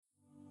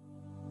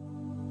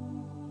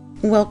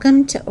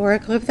Welcome to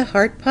Oracle of the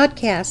Heart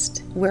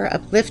podcast, where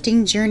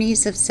uplifting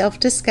journeys of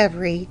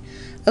self-discovery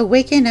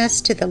awaken us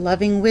to the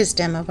loving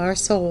wisdom of our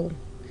soul.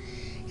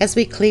 As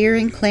we clear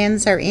and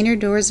cleanse our inner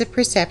doors of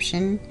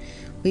perception,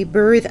 we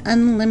birth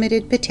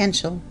unlimited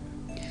potential.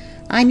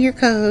 I'm your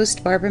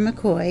co-host, Barbara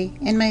McCoy,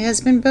 and my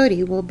husband,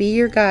 Bodhi, will be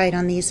your guide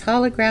on these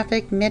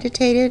holographic,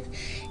 meditative,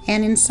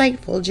 and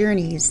insightful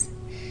journeys.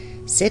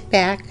 Sit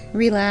back,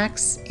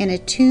 relax, and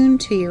attune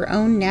to your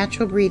own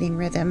natural breathing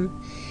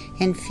rhythm,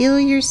 and feel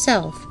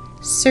yourself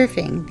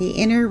surfing the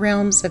inner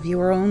realms of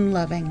your own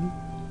loving.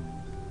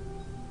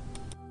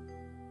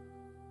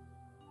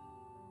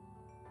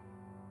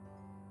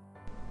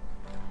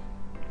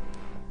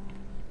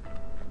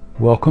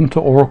 Welcome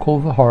to Oracle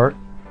of the Heart,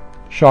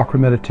 Chakra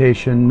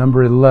Meditation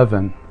number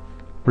 11,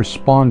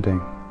 Responding.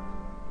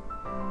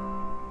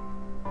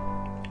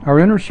 Our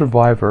inner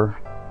survivor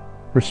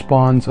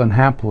responds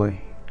unhappily.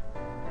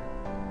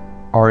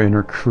 Our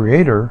inner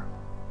creator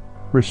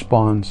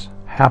responds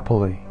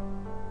happily.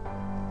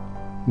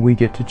 We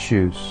get to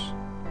choose.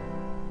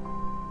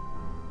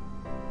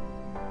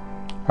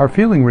 Our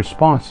feeling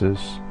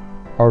responses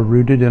are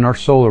rooted in our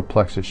solar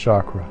plexus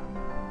chakra.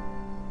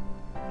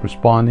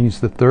 Responding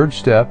is the third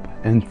step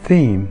and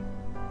theme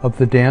of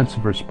the dance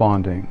of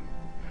responding,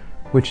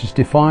 which is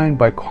defined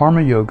by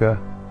Karma Yoga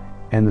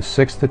and the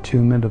sixth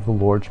attunement of the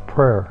Lord's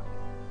Prayer.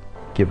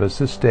 Give us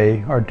this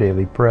day our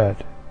daily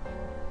bread.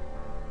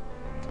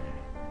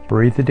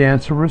 Breathe the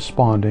dance of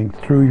responding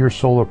through your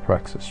solar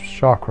plexus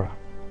chakra.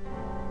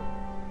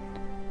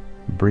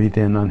 Breathe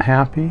in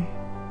unhappy,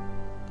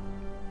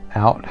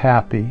 out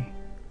happy,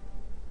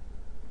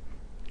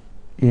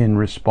 in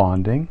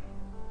responding,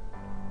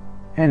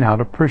 and out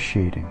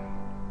appreciating.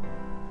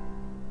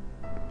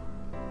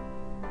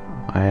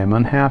 I am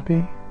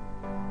unhappy,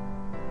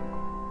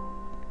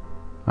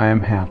 I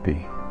am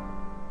happy.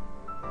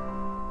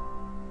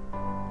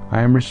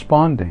 I am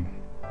responding,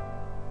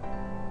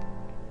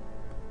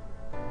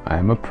 I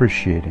am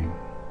appreciating.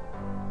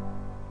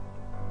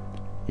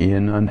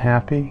 In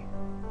unhappy,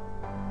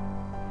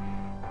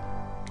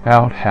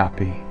 out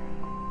happy.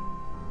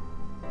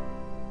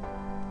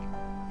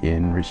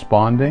 In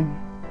responding,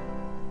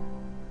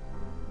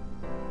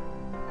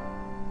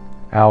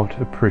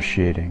 out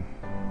appreciating.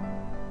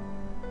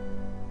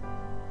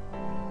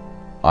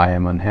 I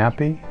am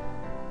unhappy,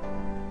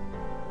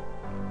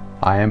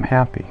 I am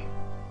happy.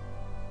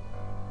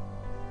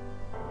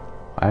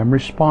 I am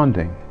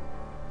responding,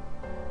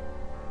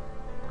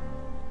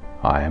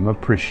 I am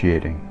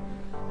appreciating.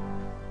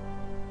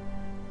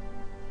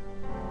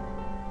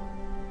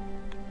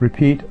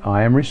 Repeat,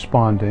 I am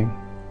responding,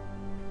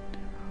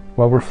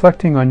 while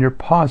reflecting on your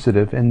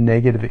positive and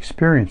negative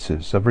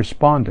experiences of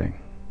responding.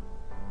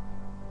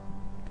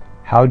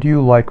 How do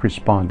you like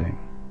responding?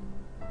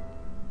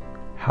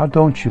 How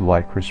don't you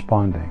like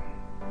responding?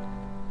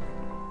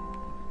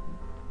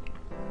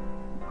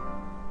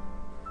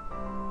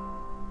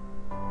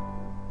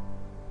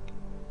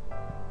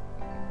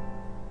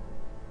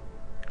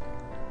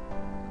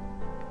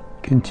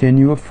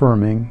 Continue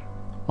affirming,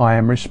 I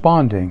am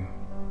responding,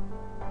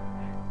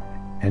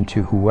 and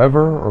to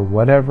whoever or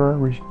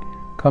whatever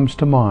comes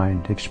to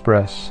mind,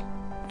 express,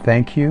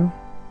 thank you,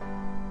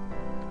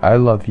 I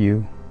love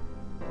you,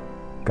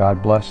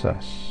 God bless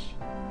us.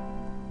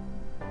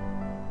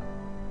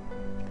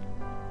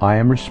 I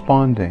am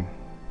responding,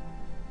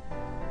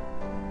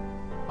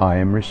 I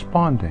am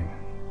responding,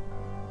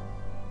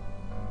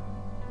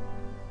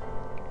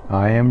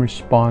 I am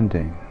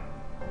responding.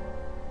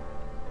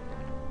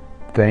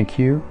 Thank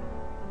you,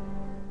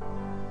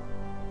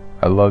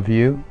 I love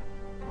you,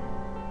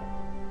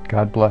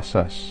 God bless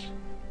us.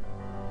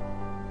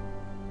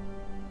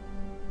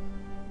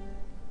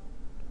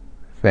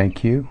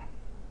 Thank you,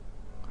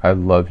 I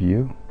love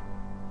you,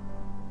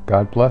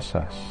 God bless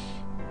us.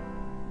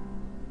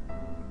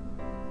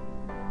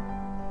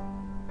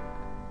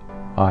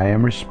 I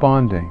am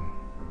responding,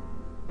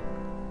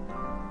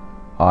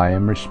 I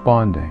am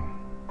responding.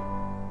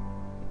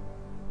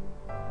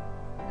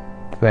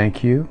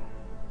 Thank you,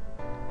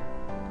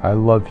 I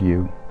love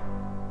you,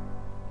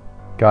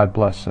 God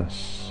bless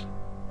us.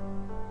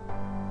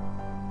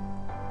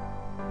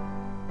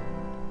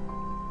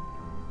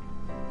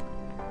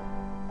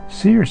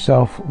 See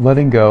yourself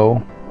letting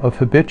go of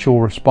habitual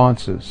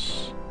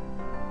responses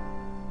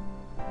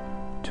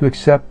to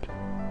accept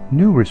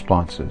new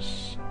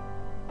responses,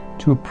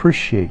 to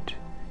appreciate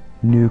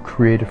new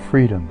creative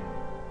freedom,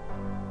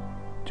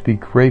 to be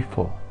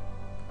grateful,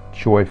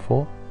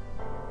 joyful,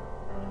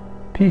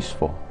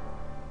 peaceful,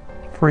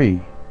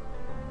 free,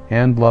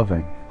 and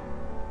loving.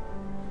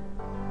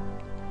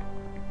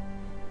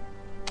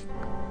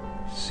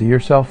 See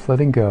yourself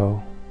letting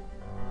go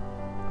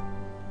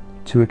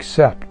to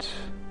accept,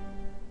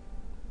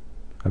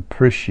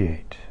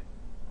 appreciate,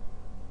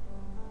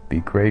 be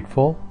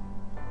grateful,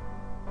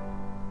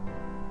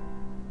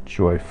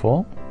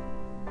 joyful,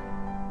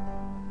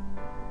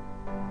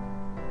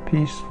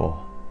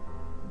 peaceful,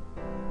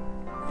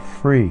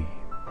 free,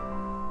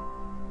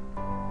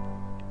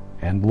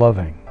 and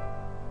loving.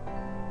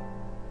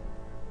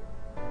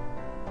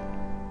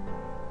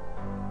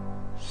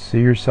 See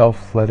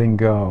yourself letting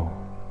go,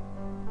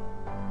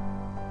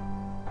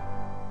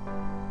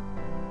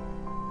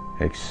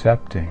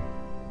 accepting,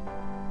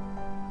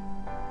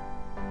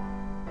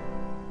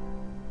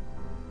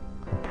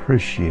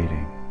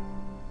 appreciating,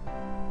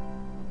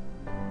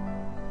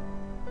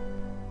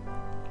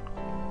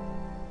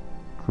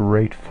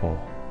 grateful,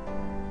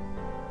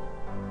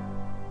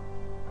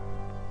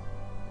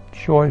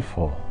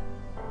 joyful,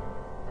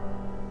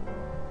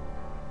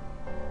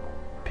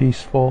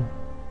 peaceful,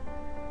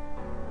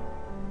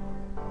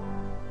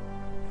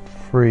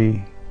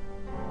 free,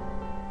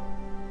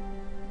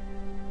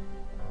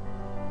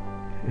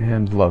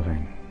 and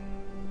loving.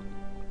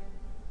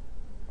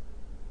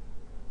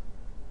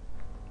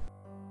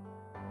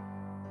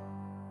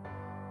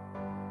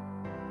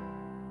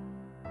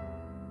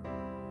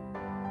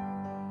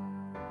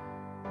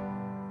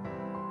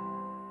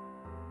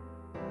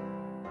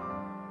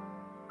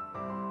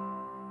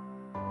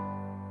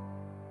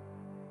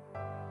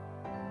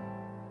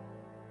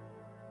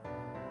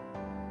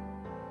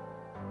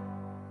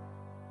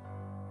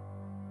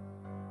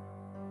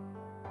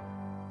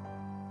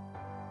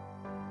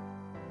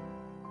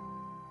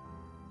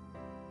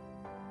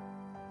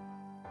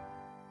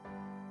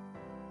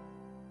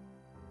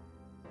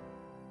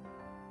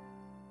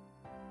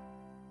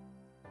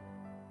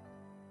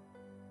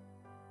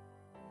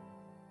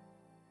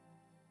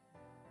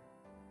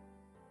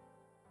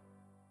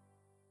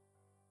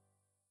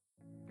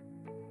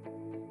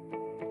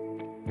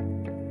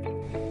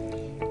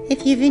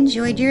 If you've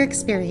enjoyed your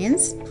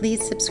experience,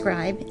 please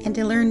subscribe, and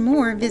to learn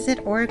more, visit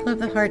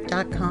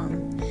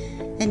oracleoftheheart.com.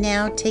 And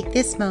now take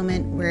this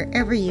moment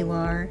wherever you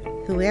are,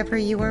 whoever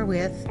you are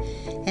with,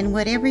 and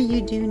whatever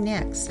you do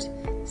next,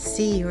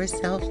 see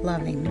yourself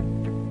loving.